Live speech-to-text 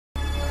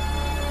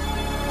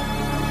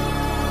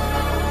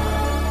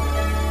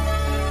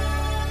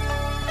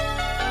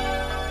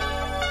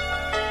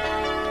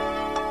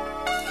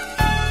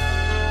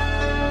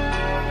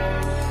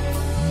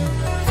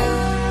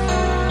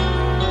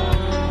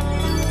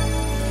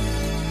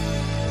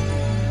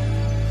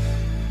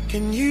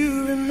Can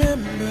you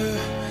remember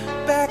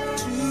back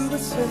to a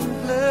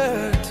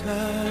simpler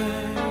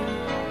time?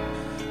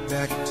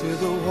 Back to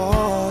the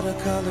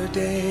watercolor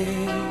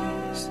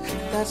days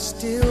that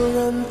still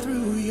run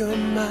through your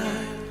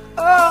mind.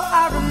 Oh,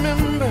 I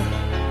remember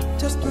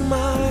just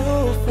my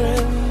old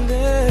friend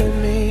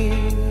and me,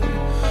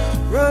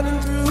 running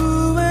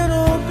through an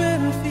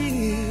open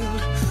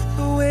field,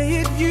 the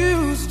way it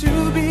used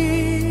to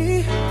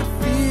be. The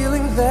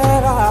feeling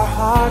that our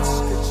hearts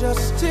could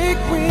just take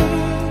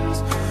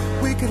wings,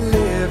 we could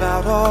live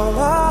out all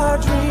our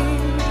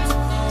dreams.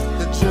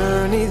 The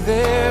journey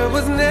there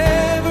was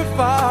never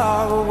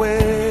far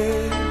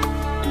away,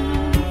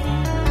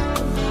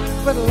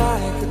 but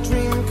like a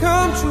dream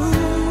come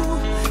true,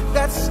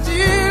 that's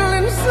still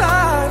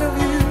inside of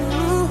you.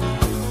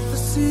 The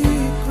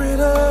secret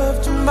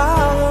of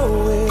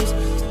tomorrow is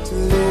to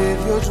live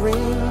your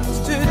dreams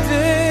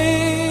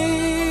today.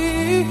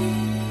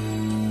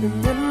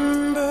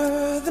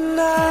 Remember the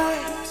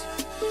night,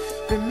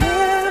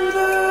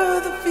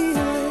 remember the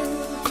feeling,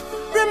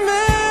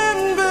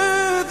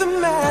 remember the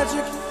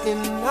magic in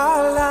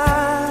our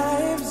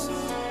lives.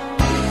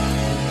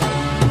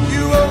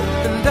 You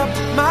opened up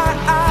my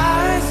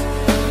eyes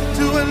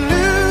to a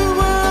new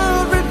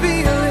world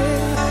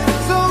revealing.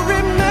 So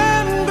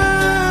remember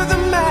the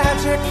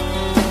magic,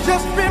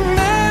 just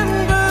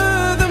remember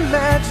the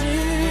magic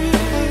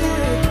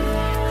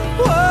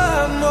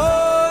one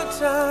more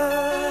time.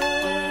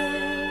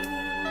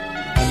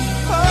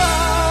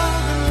 Oh,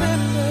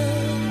 remember,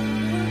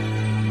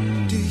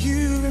 do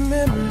you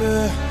remember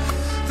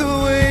the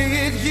way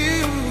it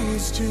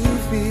used to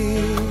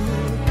feel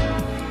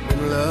when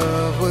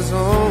love was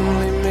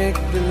only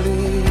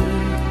make-believe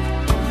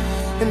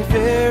and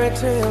fairy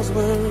tales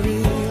were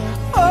real?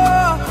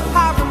 Oh,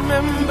 I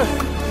remember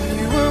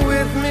you were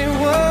with me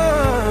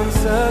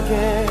once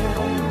again,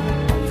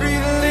 free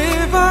to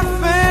live our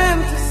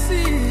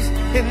fantasies.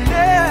 It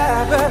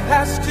never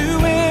has to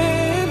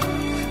end.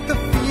 The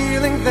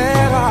feeling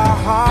that our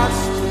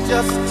hearts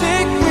just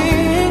take